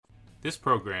This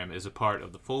program is a part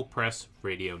of the Full Press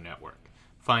Radio Network.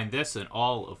 Find this and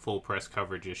all of Full Press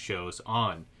Coverage's shows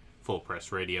on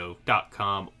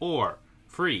fullpressradio.com or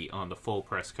free on the Full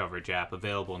Press Coverage app,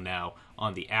 available now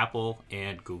on the Apple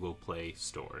and Google Play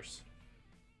stores.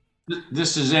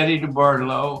 This is Eddie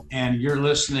DeBartolo, and you're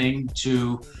listening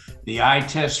to the Eye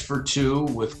Test for Two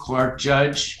with Clark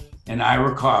Judge and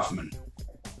Ira Kaufman.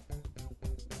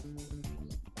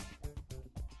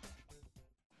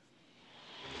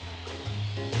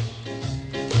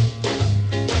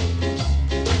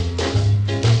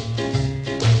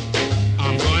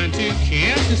 I'm going to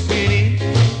Kansas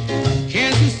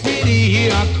City,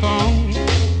 here I come.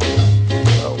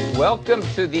 Welcome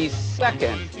to the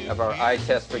second of our Eye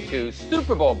Test for Two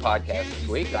Super Bowl podcast this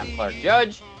week. I'm Clark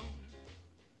Judge.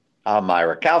 I'm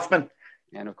Ira Kaufman.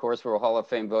 And of course, we're Hall of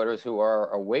Fame voters who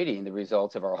are awaiting the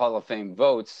results of our Hall of Fame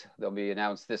votes. They'll be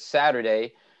announced this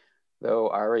Saturday, though,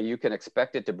 Ira, you can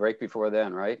expect it to break before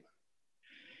then, right?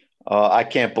 I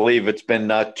can't believe it's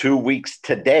been 2 weeks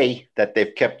today that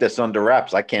they've kept this under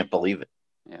wraps. I can't believe it.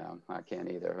 Yeah, I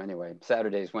can't either. Anyway,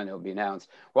 Saturday's when it'll be announced.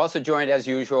 We're also joined, as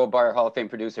usual, by our Hall of Fame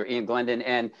producer, Ian Glendon.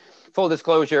 And full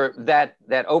disclosure, that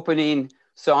opening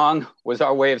song was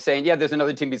our way of saying, yeah, there's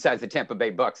another team besides the Tampa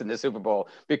Bay Bucks in the Super Bowl,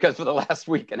 because for the last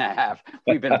week and a half,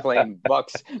 we've been playing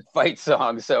Bucks fight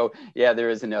songs. So, yeah, there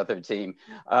is another team.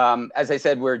 As I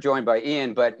said, we're joined by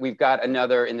Ian, but we've got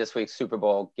another in this week's Super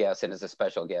Bowl guest, and as a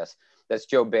special guest. That's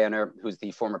Joe Banner, who's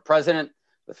the former president of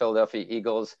the Philadelphia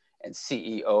Eagles and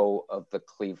CEO of the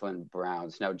Cleveland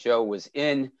Browns. Now, Joe was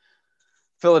in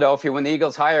Philadelphia when the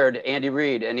Eagles hired Andy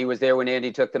Reid, and he was there when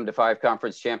Andy took them to 5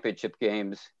 conference championship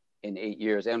games in 8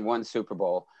 years and 1 Super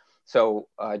Bowl. So,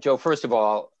 Joe, first of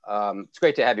all, it's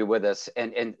great to have you with us.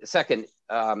 And second,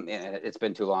 it's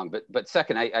been too long, but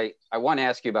second, I want to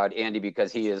ask you about Andy,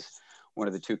 because he is one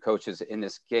of the 2 coaches in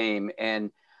this game.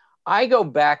 And I go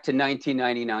back to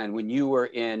 1999 when you were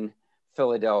in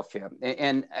Philadelphia.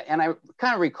 And I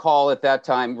kind of recall at that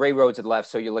time, Ray Rhodes had left,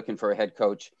 so you're looking for a head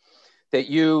coach, that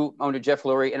you, under Jeff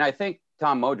Lurie, and I think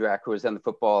Tom Modrak, who was then the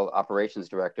football operations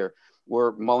director,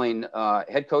 were mulling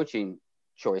head coaching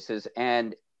choices.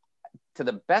 And to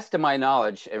the best of my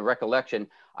knowledge and recollection,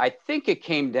 I think it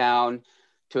came down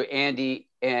to Andy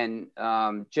and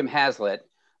Jim Haslett,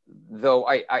 though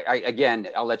I again,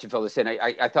 I'll let you fill this in.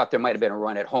 I thought there might have been a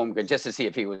run at Holmgren just to see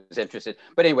if he was interested.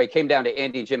 But anyway, it came down to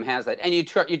Andy and Jim Haslett, and you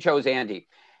chose Andy.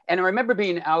 And I remember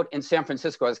being out in San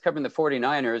Francisco. I was covering the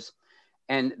 49ers,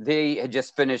 and they had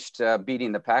just finished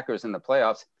beating the Packers in the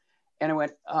playoffs. And I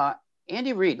went,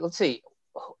 Andy Reid, let's see,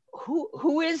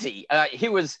 who is he? He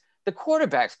was the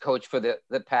quarterback's coach for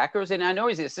the Packers. And I know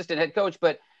he's the assistant head coach,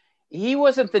 but he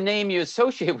wasn't the name you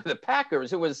associate with the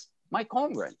Packers. It was Mike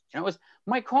Holmgren. It was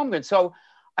Mike Holmgren. So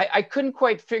I couldn't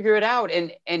quite figure it out.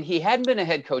 And he hadn't been a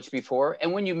head coach before.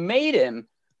 And when you made him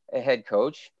a head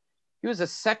coach, he was the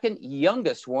second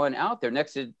youngest one out there,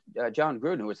 next to John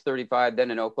Gruden, who was 35,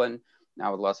 then in Oakland,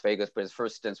 now with Las Vegas, but his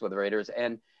first stints with the Raiders.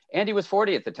 And Andy was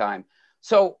 40 at the time.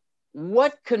 So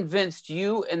what convinced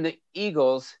you and the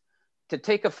Eagles to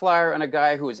take a flyer on a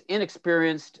guy who was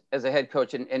inexperienced as a head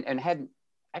coach and hadn't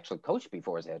actually coached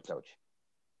before as a head coach?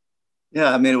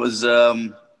 Yeah, I mean, it was,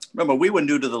 remember, we were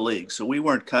new to the league, so we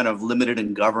weren't kind of limited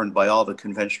and governed by all the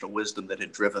conventional wisdom that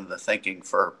had driven the thinking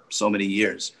for so many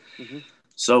years. Mm-hmm.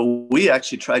 So we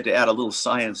actually tried to add a little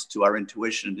science to our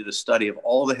intuition and did a study of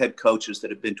all the head coaches that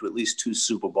had been to at least 2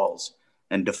 Super Bowls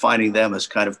and defining them as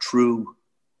kind of true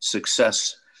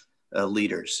success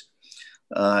leaders.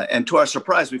 And to our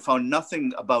surprise, we found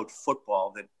nothing about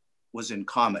football that was in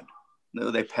common.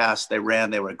 They passed, they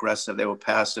ran, they were aggressive, they were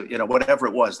passive, whatever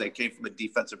it was. They came from a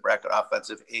defensive bracket,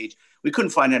 offensive age. We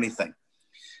couldn't find anything.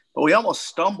 But we almost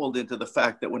stumbled into the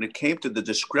fact that when it came to the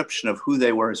description of who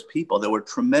they were as people, there were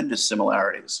tremendous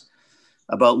similarities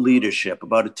about leadership,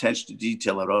 about attention to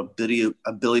detail, about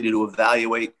ability to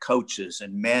evaluate coaches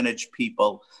and manage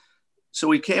people. So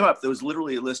we came up, there was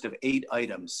literally a list of 8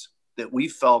 items that we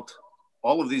felt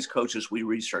all of these coaches we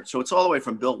researched. So it's all the way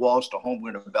from Bill Walsh to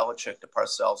Holmgren to Belichick to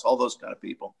Parcells, all those kind of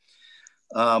people.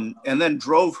 And then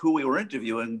drove who we were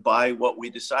interviewing by what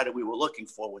we decided we were looking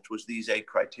for, which was these 8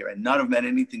 criteria. None of them had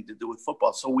anything to do with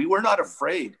football. So we were not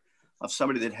afraid of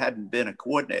somebody that hadn't been a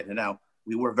coordinator. Now,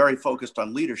 we were very focused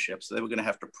on leadership, so they were going to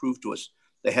have to prove to us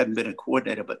they hadn't been a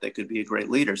coordinator, but they could be a great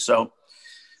leader. So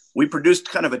we produced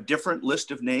kind of a different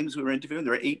list of names we were interviewing.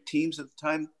 There were 8 teams at the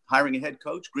time hiring a head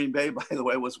coach. Green Bay, by the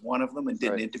way, was one of them and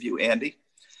didn't interview Andy.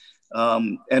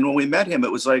 And when we met him,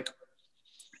 it was like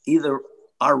either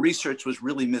our research was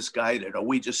really misguided or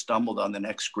we just stumbled on the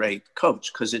next great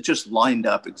coach, because it just lined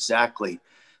up exactly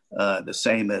the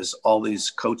same as all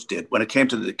these coaches did. When it came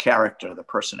to the character, the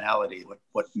personality,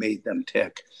 what made them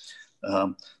tick.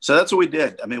 So that's what we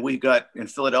did. I mean, we got in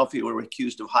Philadelphia, we were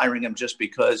accused of hiring him just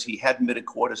because he hadn't been a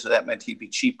quarter, so that meant he'd be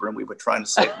cheaper, and we were trying to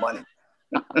save money.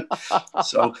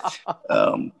 So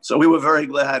we were very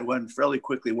glad when fairly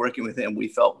quickly working with him, we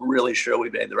felt really sure we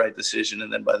made the right decision.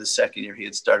 And then by the second year, he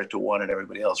had started to win, and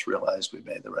everybody else realized we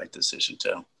made the right decision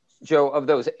too. Joe, of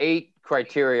those 8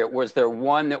 criteria, was there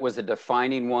one that was a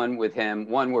defining one with him,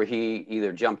 one where he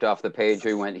either jumped off the page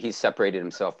or he separated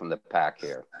himself from the pack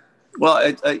here?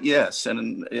 Well, yes.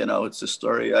 And, it's a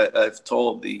story I've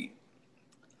told. It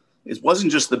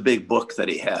wasn't just the big book that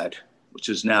he had, which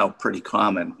is now pretty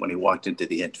common when he walked into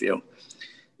the interview.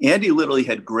 Andy literally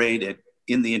had graded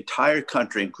in the entire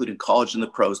country, including college and the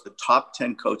pros, the top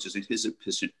 10 coaches in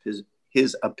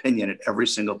his opinion at every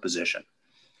single position.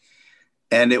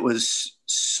 And it was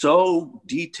so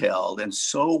detailed and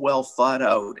so well thought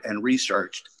out and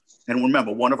researched. And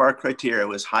remember, one of our criteria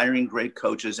was hiring great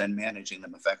coaches and managing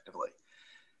them effectively.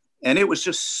 And it was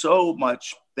just so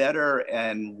much better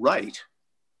and right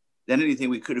than anything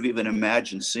we could have even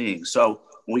imagined seeing. So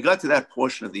when we got to that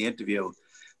portion of the interview,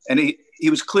 and he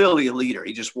was clearly a leader.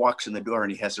 He just walks in the door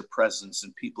and he has a presence,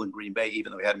 and people in Green Bay,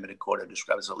 even though he hadn't been a quarter,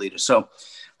 described as a leader. So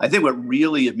I think what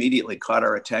really immediately caught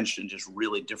our attention, just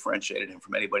really differentiated him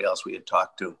from anybody else we had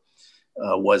talked to,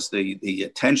 was the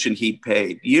attention he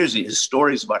paid. Years and his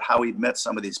stories about how he'd met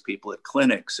some of these people at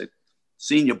clinics, at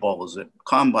Senior Bowls, at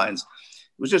combines.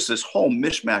 It was just this whole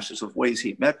mishmash of ways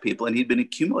he'd met people, and he'd been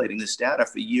accumulating this data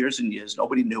for years and years.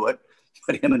 Nobody knew it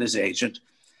but him and his agent.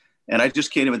 And I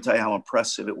just can't even tell you how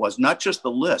impressive it was. Not just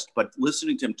the list, but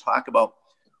listening to him talk about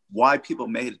why people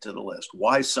made it to the list,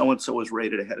 why so-and-so was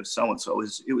rated ahead of so-and-so.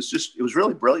 It was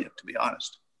really brilliant, to be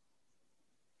honest.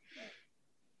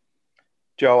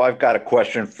 Joe, I've got a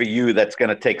question for you that's going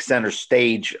to take center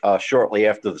stage shortly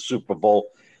after the Super Bowl.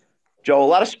 Joe, a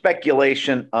lot of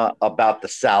speculation about the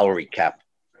salary cap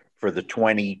for the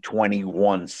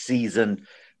 2021 season.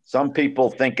 Some people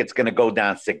think it's going to go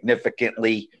down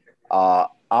significantly.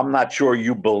 I'm not sure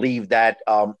you believe that.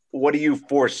 What do you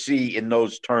foresee in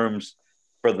those terms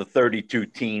for the 32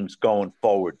 teams going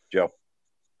forward, Joe?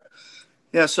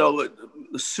 Yeah, so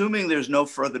assuming there's no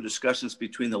further discussions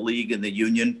between the league and the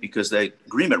union, because the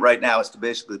agreement right now is to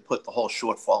basically put the whole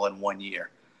shortfall in 1 year.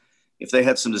 If they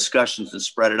had some discussions and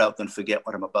spread it out, then forget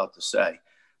what I'm about to say.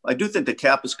 I do think the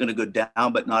cap is going to go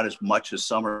down, but not as much as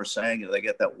some are saying. They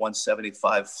get that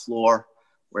 175 floor.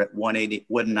 We're at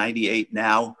 198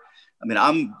 now. I mean,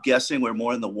 I'm guessing we're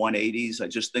more in the 180s. I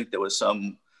just think there was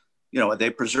some,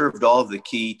 they preserved all of the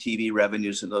key TV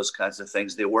revenues and those kinds of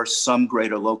things. There were some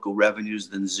greater local revenues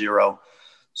than zero.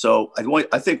 So I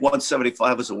think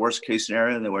 175 was a worst case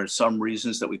scenario. And there were some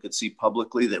reasons that we could see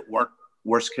publicly that weren't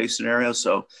worst case scenarios.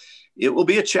 So it will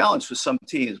be a challenge for some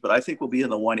teams, but I think we'll be in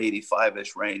the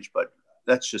 185-ish range, but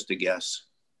that's just a guess.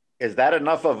 Is that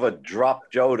enough of a drop,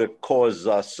 Joe, to cause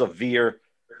severe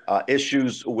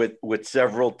issues with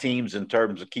several teams in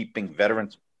terms of keeping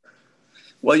veterans?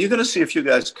 Well, you're going to see a few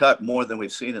guys cut more than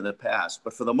we've seen in the past,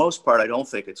 but for the most part, I don't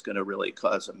think it's going to really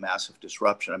cause a massive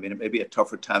disruption. I mean, it may be a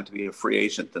tougher time to be a free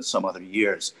agent than some other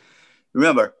years.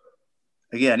 Remember,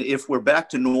 again, if we're back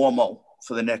to normal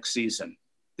for the next season,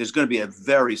 there's going to be a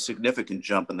very significant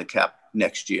jump in the cap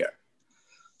next year.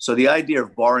 So the idea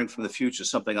of borrowing from the future is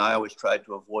something I always tried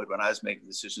to avoid when I was making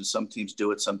decisions. Some teams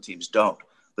do it, some teams don't.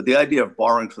 But the idea of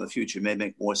borrowing from the future may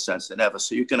make more sense than ever.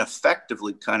 So you can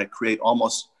effectively kind of create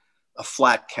almost a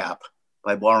flat cap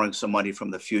by borrowing some money from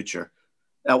the future.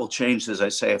 That will change, as I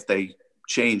say, if they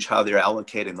change how they're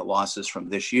allocating the losses from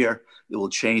this year. It will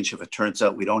change if it turns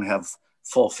out we don't have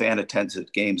full fan attendance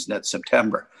at games next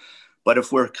September. But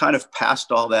if we're kind of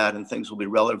past all that and things will be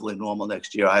relatively normal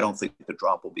next year, I don't think the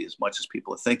drop will be as much as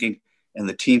people are thinking. And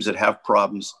the teams that have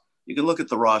problems, you can look at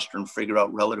the roster and figure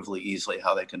out relatively easily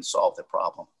how they can solve the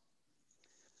problem.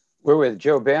 We're with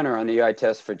Joe Banner on the eye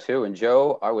test for two. And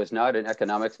Joe, I was not an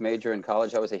economics major in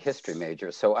college. I was a history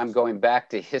major. So I'm going back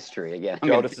to history again.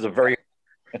 Joe, this is a very...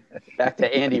 back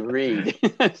to Andy Reid.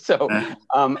 So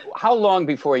how long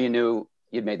before you knew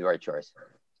you'd made the right choice?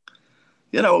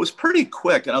 It was pretty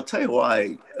quick. And I'll tell you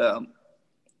why.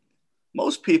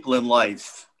 Most people in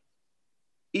life,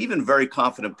 even very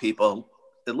confident people,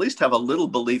 at least have a little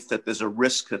belief that there's a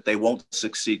risk that they won't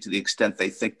succeed to the extent they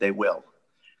think they will.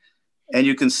 And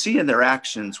you can see in their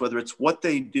actions, whether it's what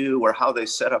they do or how they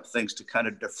set up things to kind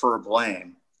of defer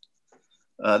blame.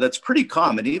 That's pretty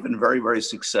common, even very, very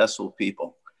successful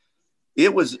people.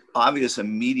 It was obvious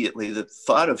immediately that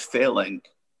thought of failing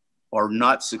or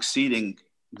not succeeding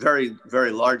very,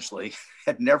 very largely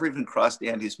had never even crossed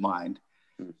Andy's mind.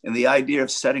 And the idea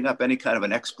of setting up any kind of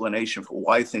an explanation for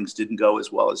why things didn't go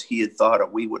as well as he had thought or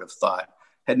we would have thought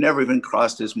had never even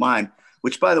crossed his mind,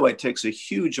 which, by the way, takes a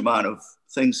huge amount of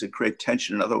things that create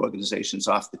tension in other organizations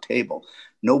off the table.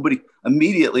 Nobody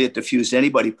immediately, it diffused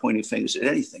anybody pointing fingers at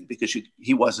anything because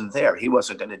he wasn't there. He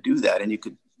wasn't going to do that. And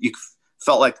you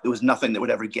felt like there was nothing that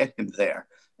would ever get him there.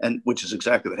 And which is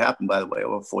exactly what happened, by the way,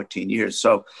 over 14 years.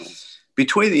 So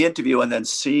between the interview and then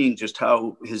seeing just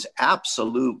how his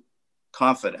absolute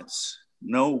confidence,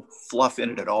 no fluff in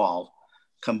it at all,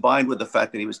 combined with the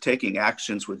fact that he was taking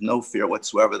actions with no fear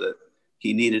whatsoever that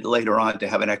he needed later on to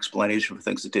have an explanation for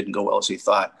things that didn't go well as he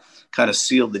thought, kind of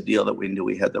sealed the deal that we knew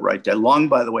we had the right day. Long,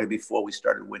 by the way, before we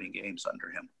started winning games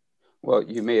under him. Well,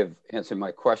 you may have answered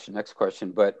my next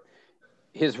question, but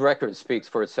his record speaks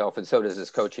for itself, and so does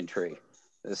his coaching tree.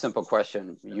 The simple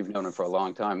question, you've known him for a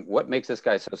long time. What makes this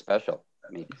guy so special?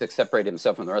 I mean, he's separated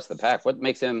himself from the rest of the pack. What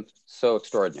makes him so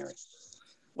extraordinary?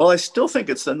 Well, I still think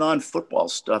it's the non-football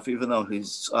stuff, even though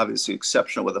he's obviously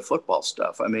exceptional with the football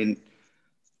stuff. I mean,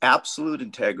 absolute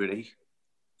integrity.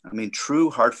 I mean, true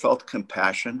heartfelt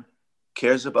compassion,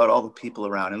 cares about all the people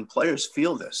around him. Players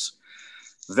feel this.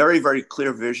 Very, very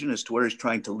clear vision as to where he's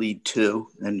trying to lead to.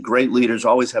 And great leaders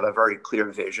always have a very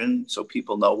clear vision. So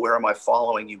people know, where am I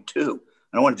following you to?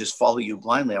 I don't want to just follow you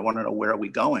blindly. I want to know, where are we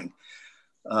going?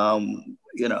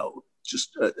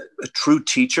 Just a true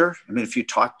teacher. I mean, if you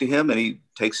talk to him and he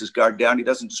takes his guard down, he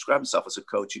doesn't describe himself as a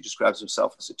coach. He describes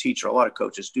himself as a teacher. A lot of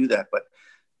coaches do that. But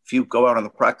if you go out on the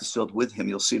practice field with him,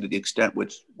 you'll see to the extent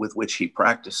with which he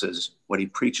practices what he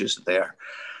preaches there.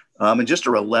 And just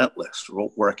a relentless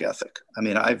work ethic. I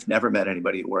mean, I've never met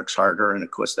anybody who works harder. And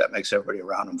of course, that makes everybody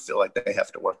around him feel like they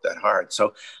have to work that hard.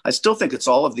 So I still think it's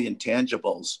all of the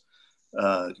intangibles.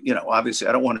 Obviously,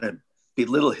 I don't want to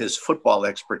belittle his football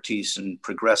expertise and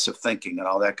progressive thinking and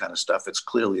all that kind of stuff. It's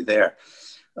clearly there.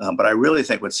 But I really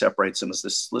think what separates him is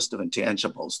this list of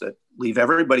intangibles that leave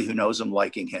everybody who knows him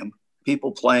liking him.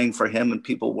 People playing for him and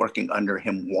people working under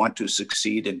him want to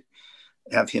succeed and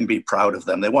have him be proud of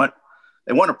them. They want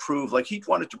to prove, like he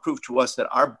wanted to prove to us, that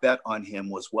our bet on him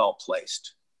was well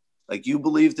placed. Like, you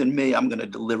believed in me, I'm going to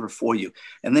deliver for you.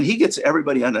 And then he gets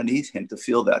everybody underneath him to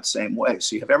feel that same way.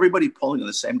 So you have everybody pulling in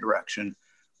the same direction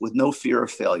with no fear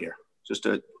of failure, just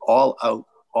an all out,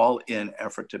 all in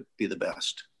effort to be the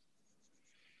best.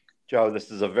 Joe,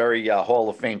 this is a very Hall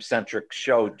of Fame centric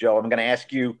show. Joe, I'm going to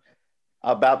ask you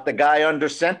about the guy under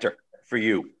center for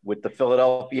you with the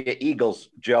Philadelphia Eagles.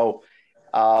 Joe,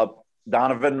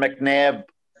 Donovan McNabb.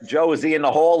 Joe, is he in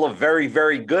the Hall of very,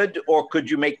 very good, or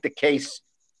could you make the case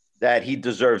that he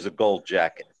deserves a gold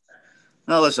jacket?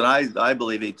 No, listen, I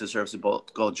believe he deserves a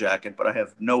gold jacket, but I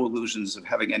have no illusions of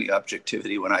having any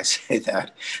objectivity when I say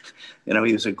that.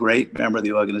 He was a great member of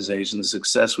the organization. The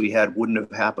success we had wouldn't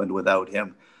have happened without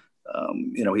him.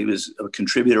 He was a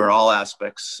contributor in all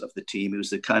aspects of the team. He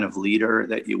was the kind of leader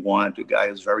that you want, a guy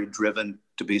who's very driven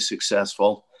to be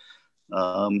successful.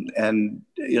 Low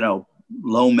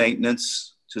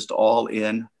maintenance, just all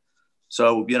in.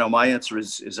 So, my answer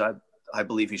is I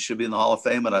believe he should be in the Hall of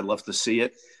Fame, and I'd love to see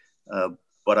it.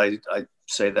 But I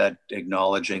say that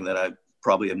acknowledging that I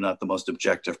probably am not the most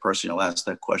objective person you'll ask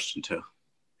that question to.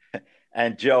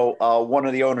 And Joe, one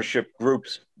of the ownership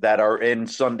groups that are in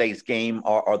Sunday's game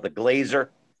are the Glazer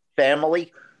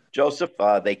family. Joseph,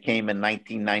 they came in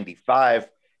 1995,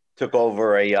 took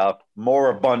over a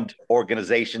moribund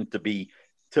organization to be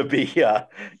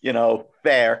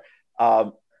fair.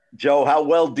 Joe, how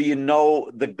well do you know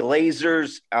the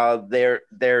Glazers?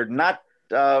 They're not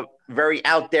very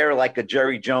out there like a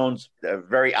Jerry Jones. They're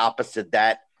very opposite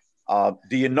that.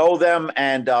 Do you know them,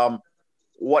 and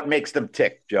what makes them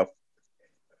tick, Joe?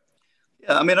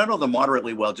 Yeah, I mean, I know them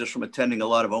moderately well just from attending a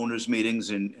lot of owners'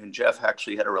 meetings, and Jeff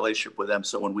actually had a relationship with them.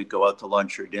 So when we go out to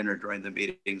lunch or dinner during the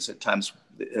meetings, at times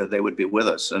they would be with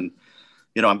us. And,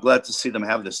 I'm glad to see them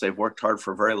have this. They've worked hard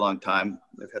for a very long time.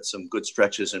 They've had some good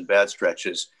stretches and bad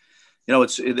stretches.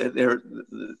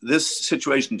 This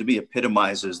situation to me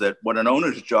epitomizes that what an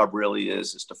owner's job really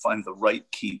is to find the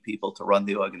right key people to run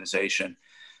the organization.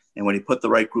 And when you put the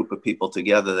right group of people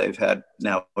together, they've had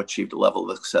now achieved a level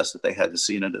of success that they hadn't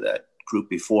seen into that group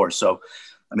before. So,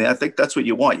 I mean, I think that's what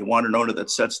you want. You want an owner that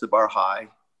sets the bar high,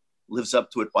 lives up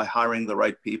to it by hiring the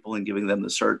right people and giving them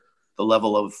the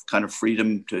level of kind of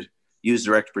freedom to use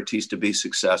their expertise to be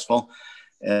successful.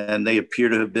 And they appear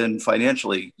to have been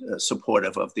financially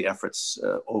supportive of the efforts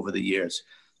over the years.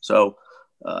 So,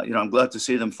 I'm glad to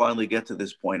see them finally get to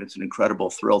this point. It's an incredible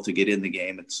thrill to get in the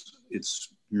game. It's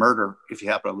murder if you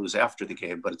happen to lose after the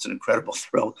game, but it's an incredible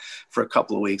thrill for a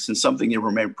couple of weeks and something you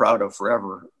remain proud of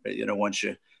forever, once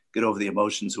you get over the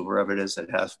emotions of wherever it is that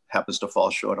happens to fall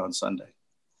short on Sunday.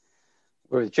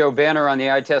 We're with Joe Banner on the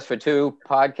Eye Test for Two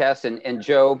podcast. And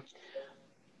Joe,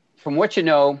 from what you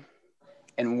know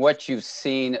and what you've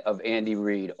seen of Andy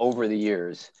Reid over the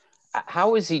years,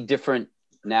 how is he different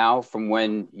now from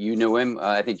when you knew him?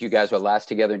 I think you guys were last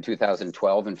together in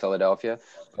 2012 in Philadelphia,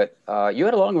 but you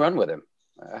had a long run with him.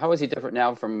 How is he different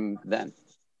now from then?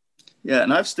 Yeah,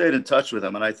 and I've stayed in touch with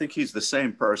him, and I think he's the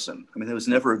same person. I mean, there was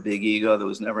never a big ego. There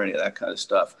was never any of that kind of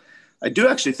stuff. I do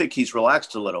actually think he's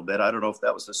relaxed a little bit. I don't know if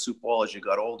that was the Super Bowl as you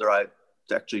got older. I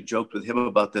actually joked with him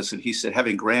about this, and he said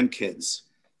having grandkids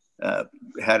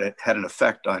had an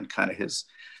effect on kind of his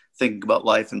thinking about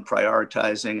life and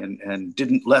prioritizing, and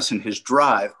didn't lessen his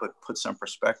drive, but put some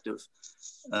perspective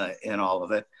in all of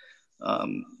it.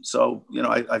 So,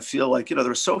 I feel like,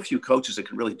 there are so few coaches that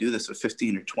can really do this for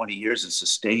 15 or 20 years and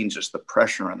sustain just the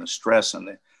pressure and the stress and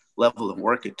the level of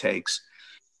work it takes.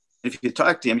 If you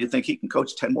talk to him, you think he can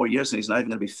coach 10 more years and he's not even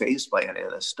going to be fazed by any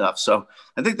of this stuff. So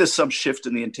I think there's some shift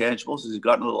in the intangibles as he's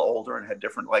gotten a little older and had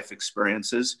different life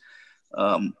experiences.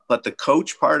 But the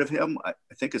coach part of him, I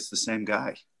think it's the same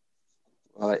guy.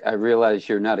 Well, I realize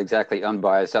you're not exactly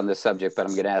unbiased on this subject, but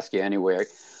I'm going to ask you anyway.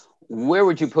 Where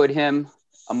would you put him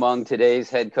among today's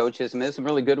head coaches? I mean, there's some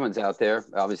really good ones out there.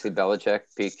 Obviously, Belichick,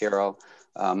 Pete Carroll,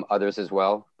 others as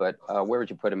well. But where would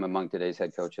you put him among today's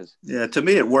head coaches? Yeah, to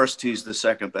me, at worst, he's the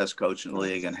second best coach in the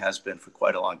league and has been for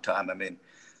quite a long time. I mean,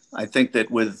 I think that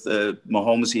with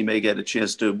Mahomes, he may get a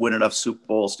chance to win enough Super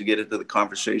Bowls to get into the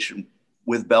conversation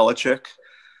with Belichick.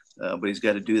 But he's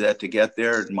got to do that to get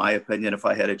there. In my opinion, if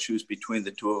I had to choose between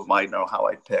the two of them, I know how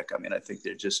I'd pick. I mean, I think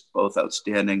they're just both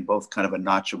outstanding, both kind of a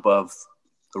notch above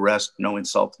the rest. No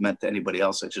insult meant to anybody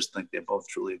else. I just think they're both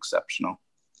truly exceptional.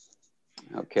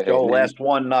 Okay. Joe, last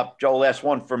one up. Joe, last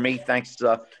one for me. Thanks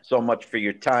so much for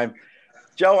your time.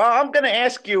 Joe, I'm going to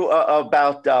ask you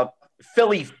about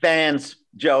Philly fans,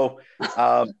 Joe.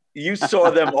 You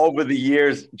saw them over the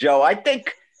years, Joe. I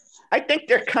think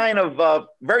they're kind of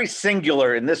very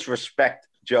singular in this respect,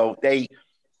 Joe. They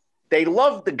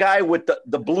love the guy with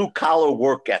the blue-collar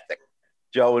work ethic,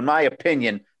 Joe, in my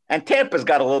opinion. And Tampa's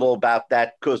got a little about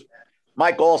that because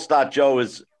Mike Allstott, Joe,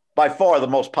 is by far the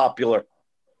most popular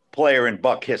player in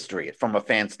Buck history from a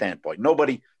fan standpoint.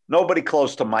 Nobody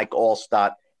close to Mike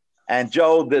Allstott. And,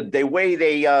 Joe, the way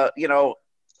they,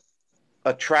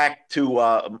 attract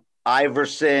to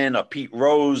Iverson, Pete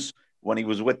Rose when he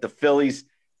was with the Phillies.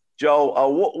 Joe,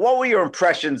 what were your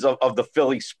impressions of the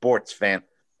Philly sports fan?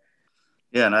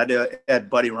 Yeah, and I'd add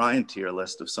Buddy Ryan to your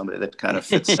list of somebody that kind of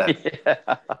fits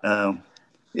that.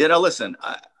 Yeah. Listen,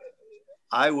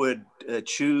 I would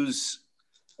choose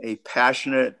a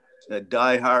passionate,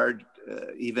 diehard,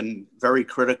 even very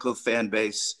critical fan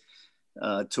base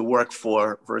to work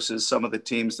for versus some of the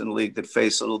teams in the league that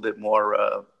face a little bit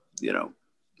more,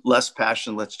 less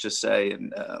passion, let's just say,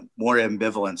 and more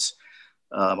ambivalence.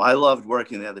 I loved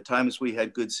working there. The times we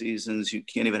had good seasons, you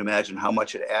can't even imagine how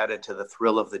much it added to the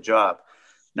thrill of the job.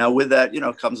 Now, with that,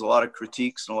 comes a lot of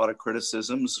critiques and a lot of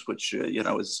criticisms, which,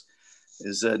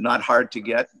 is not hard to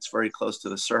get. It's very close to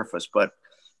the surface. But,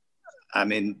 I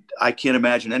mean, I can't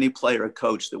imagine any player or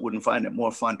coach that wouldn't find it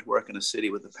more fun to work in a city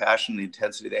with the passion and the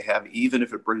intensity they have, even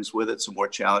if it brings with it some more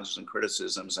challenges and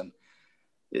criticisms. And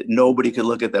nobody could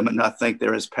look at them and not think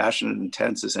they're as passionate and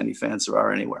intense as any fans there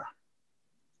are anywhere.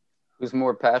 Who's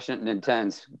more passionate and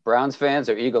intense, Browns fans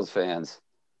or Eagles fans?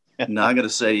 No, I'm going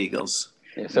to say Eagles.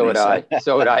 Yeah, so would I.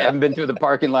 I haven't been through the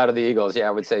parking lot of the Eagles. Yeah,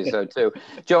 I would say so too.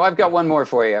 Joe, I've got one more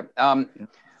for you.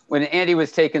 When Andy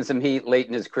was taking some heat late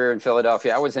in his career in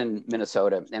Philadelphia, I was in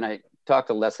Minnesota, and I talked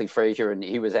to Leslie Frazier, and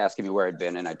he was asking me where I'd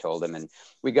been, and I told him, and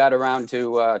we got around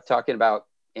to talking about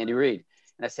Andy Reid.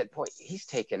 And I said, boy, he's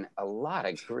taken a lot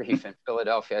of grief in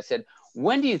Philadelphia. I said,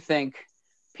 when do you think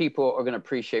people are going to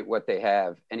appreciate what they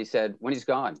have? And he said, when he's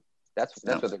gone. That's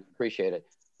what they appreciate it.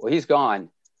 Well, he's gone.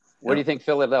 What do you think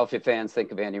Philadelphia fans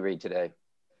think of Andy Reid today?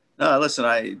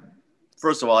 Listen,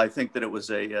 first of all, I think that it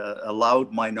was a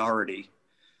loud minority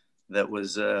that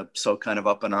was so kind of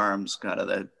up in arms, kind of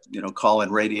that,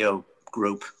 call-in radio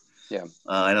group. Yeah.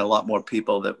 And a lot more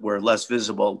people that were less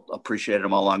visible appreciated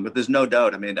him all along. But there's no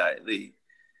doubt, I mean,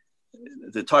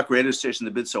 the talk radio station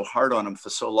that been so hard on him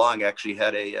for so long actually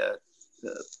had a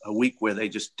week where they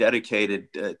just dedicated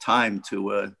time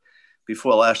to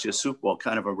before last year's Super Bowl,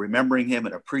 kind of remembering him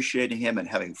and appreciating him and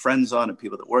having friends on and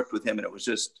people that worked with him. And it was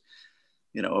just,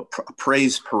 a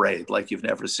praise parade like you've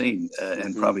never seen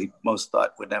and probably most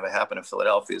thought would never happen in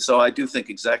Philadelphia. So I do think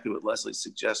exactly what Leslie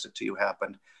suggested to you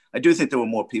happened. I do think there were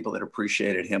more people that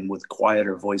appreciated him with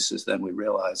quieter voices than we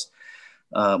realized.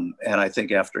 And I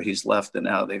think after he's left and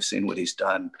now they've seen what he's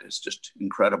done, it's just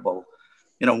incredible.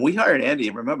 We hired Andy.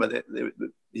 Remember that it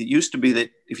used to be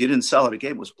that if you didn't sell at a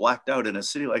game, it was blacked out. In a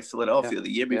city like Philadelphia,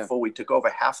 the year before we took over,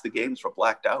 half the games were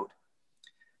blacked out.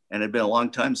 And it had been a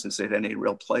long time since they'd had any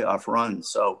real playoff run.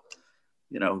 So,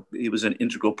 he was an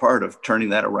integral part of turning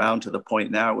that around to the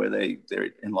point now where they're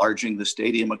enlarging the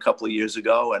stadium a couple of years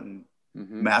ago, and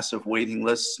massive waiting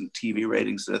lists and TV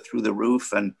ratings that are through the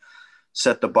roof, and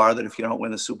set the bar that if you don't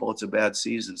win the Super Bowl, it's a bad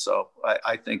season. So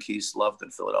I think he's loved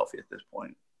in Philadelphia at this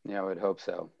point. Yeah, I would hope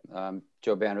so.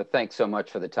 Joe Banner, thanks so much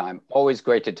for the time. Always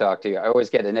great to talk to you. I always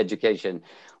get an education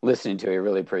listening to you.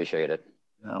 Really appreciate it.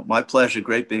 My pleasure.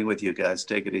 Great being with you guys.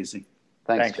 Take it easy.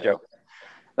 Thanks, Joe.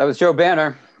 That was Joe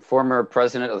Banner, former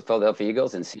president of the Philadelphia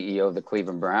Eagles and CEO of the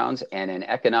Cleveland Browns, and an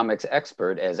economics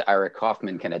expert, as Ira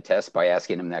Kaufman can attest by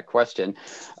asking him that question.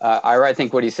 Ira, I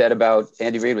think what he said about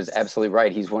Andy Reid was absolutely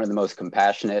right. He's one of the most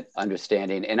compassionate,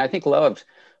 understanding, and I think loved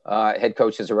head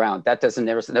coaches around. That doesn't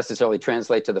necessarily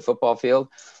translate to the football field,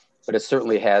 but it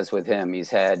certainly has with him. He's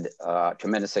had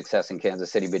tremendous success in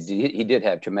Kansas City, but he did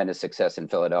have tremendous success in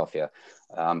Philadelphia.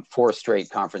 4 straight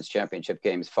conference championship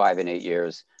games, 5 in 8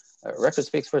 years. Record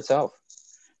speaks for itself.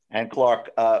 And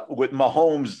Clark, with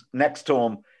Mahomes next to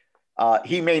him,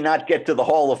 he may not get to the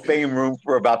Hall of Fame room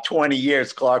for about 20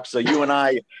 years, Clark. So you and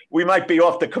I, we might be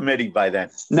off the committee by then.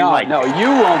 No, you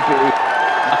won't be.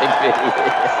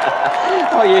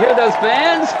 Oh, you hear those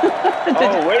fans?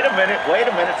 Oh, wait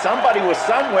a minute. Somebody was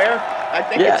somewhere. I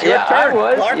think it's your turn, I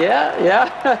was. Clark.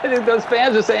 Yeah. I think those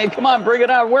fans are saying, come on, bring it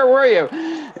on. Where were you?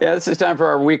 Yeah, this is time for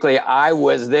our weekly I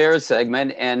Was There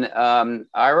segment. And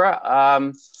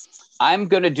Ira, I'm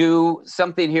going to do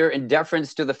something here in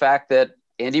deference to the fact that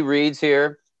Andy Reid's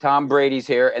here, Tom Brady's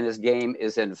here, and this game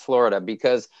is in Florida,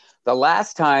 because the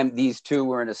last time these two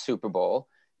were in a Super Bowl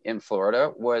in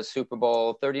Florida was Super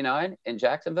Bowl 39 in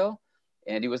Jacksonville.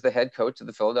 Andy was the head coach of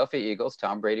the Philadelphia Eagles.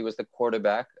 Tom Brady was the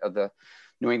quarterback of the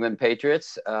New England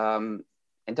Patriots. And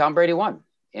Tom Brady won.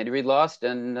 Andy Reid lost,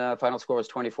 and final score was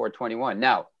 24-21.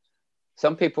 Now,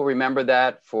 some people remember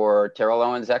that for Terrell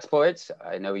Owens' exploits.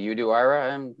 I know you do,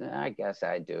 Ira, and I guess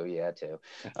I do, too.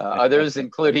 Others,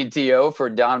 including T.O., for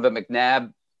Donovan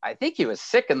McNabb. I think he was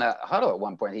sick in the huddle at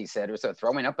one point, he said. He was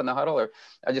throwing up in the huddle. Or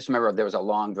I just remember there was a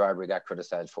long drive where he got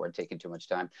criticized for it, taking too much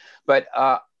time. But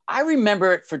I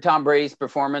remember it for Tom Brady's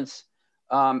performance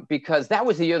because that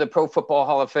was the year the Pro Football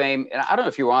Hall of Fame, and I don't know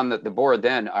if you were on the board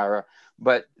then, Ira,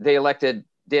 but they elected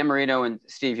Dan Marino and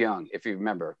Steve Young, if you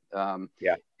remember.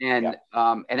 And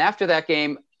after that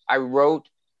game, I wrote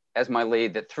as my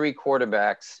lead that 3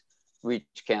 quarterbacks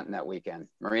reached Canton that weekend: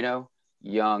 Marino,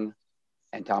 Young,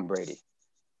 and Tom Brady.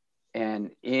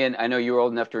 And Ian, I know you were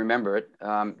old enough to remember it.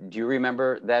 Do you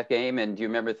remember that game? And do you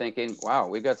remember thinking, wow,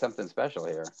 we got something special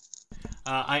here?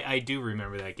 I do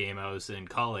remember that game. I was in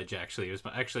college, actually. It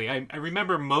was I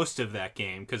remember most of that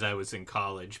game because I was in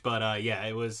college. But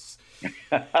it was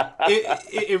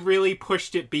it really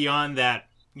pushed it beyond that.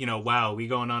 Wow, we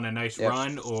going on a nice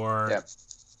run, or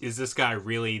is this guy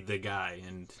really the guy?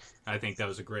 And I think that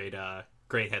was a great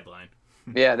headline.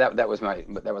 Yeah, that was my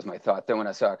thought then when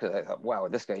I saw it, because I thought, wow,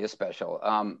 this guy is special.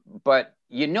 But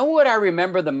you know what I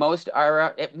remember the most,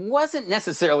 Ira? It wasn't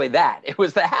necessarily that. It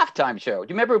was the halftime show. Do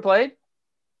you remember who played?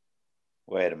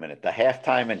 Wait a minute. The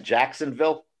halftime in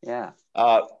Jacksonville? Yeah.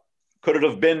 Could it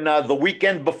have been the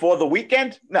weekend before the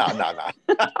weekend? No.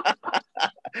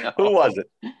 Who was it?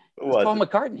 Paul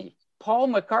McCartney. Paul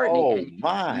McCartney. Oh,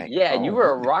 my. Yeah, you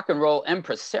were a rock and roll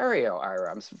impresario,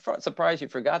 Ira. I'm surprised you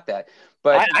forgot that.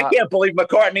 But I can't believe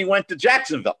McCartney went to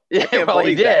Jacksonville. Yeah, well,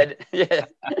 he did. Yeah.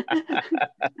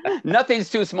 Nothing's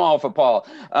too small for Paul.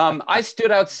 I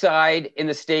stood outside in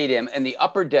the stadium in the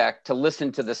upper deck to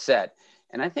listen to the set.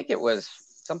 And I think it was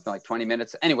something like 20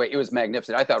 minutes. Anyway, it was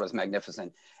magnificent. I thought it was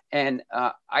magnificent. And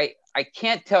I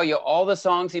can't tell you all the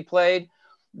songs he played,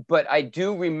 but I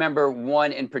do remember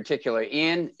one in particular.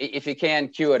 Ian, if you can,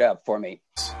 cue it up for me.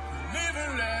 Live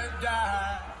and let die.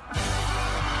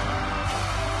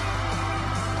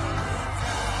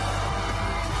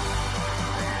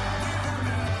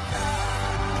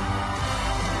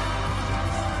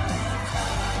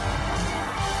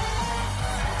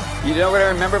 You know what I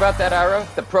remember about that, Ira?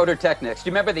 The Prototechnics. Do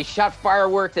you remember they shot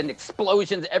fireworks and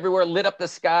explosions everywhere, lit up the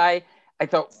sky? I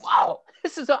thought, wow,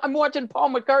 I'm watching Paul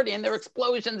McCartney and there are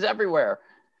explosions everywhere.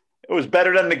 It was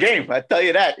better than the game, I tell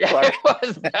you that. Yeah, it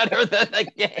was better than the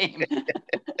game.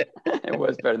 It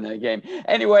was better than the game.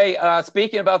 Anyway,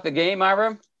 speaking about the game,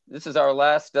 Ira, this is our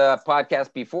last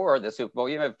podcast before the Super Bowl.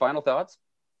 You have final thoughts?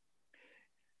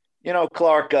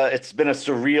 Clark, it's been a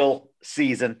surreal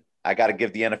season. I got to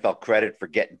give the NFL credit for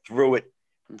getting through it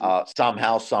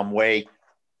somehow, some way.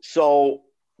 So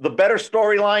the better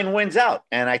storyline wins out.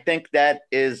 And I think that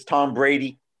is Tom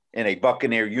Brady in a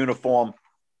Buccaneer uniform.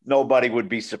 Nobody would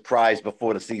be surprised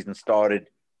before the season started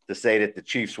to say that the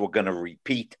Chiefs were going to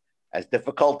repeat, as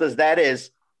difficult as that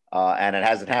is. And it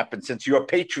hasn't happened since your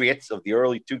Patriots of the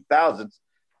early 2000s.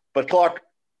 But Clark,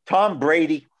 Tom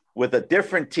Brady with a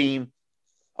different team,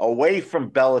 away from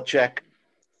Belichick,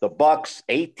 the Bucs,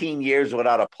 18 years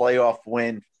without a playoff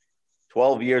win,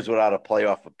 12 years without a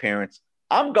playoff appearance.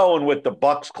 I'm going with the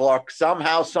Bucs, Clark.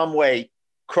 Somehow, some way,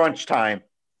 crunch time,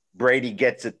 Brady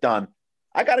gets it done.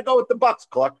 I got to go with the Bucs,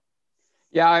 Clark.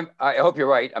 Yeah, I hope you're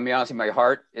right. I mean, honestly, my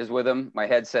heart is with him. My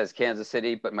head says Kansas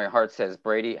City, but my heart says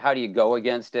Brady. How do you go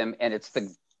against him? And it's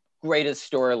the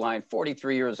greatest storyline,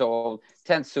 43 years old,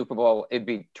 10th Super Bowl. It'd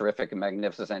be terrific and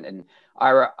magnificent. And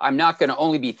Ira, I'm not going to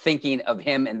only be thinking of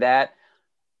him and that.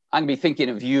 I'm going to be thinking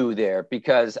of you there,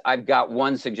 because I've got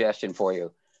one suggestion for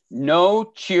you. No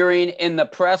cheering in the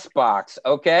press box,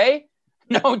 okay?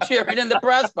 No cheering in the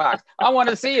press box. I want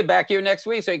to see you back here next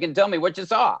week so you can tell me what you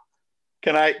saw.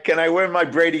 Can I wear my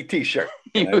Brady T-shirt?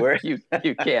 You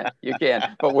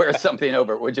can, but wear something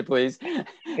over it, would you please?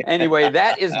 Anyway,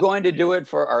 that is going to do it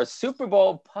for our Super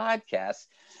Bowl podcast.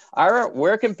 Ira,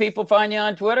 where can people find you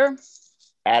on Twitter?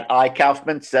 At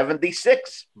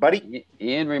iKaufman76, buddy.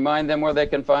 Ian, remind them where they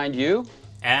can find you.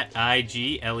 At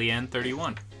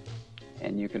IGLEN31.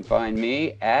 And you can find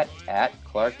me at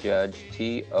Clark Judge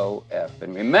TOF.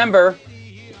 And remember,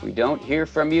 if we don't hear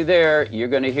from you there, you're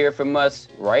going to hear from us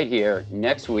right here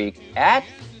next week at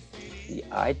the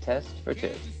Eye Test for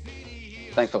Two.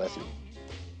 Thanks for listening.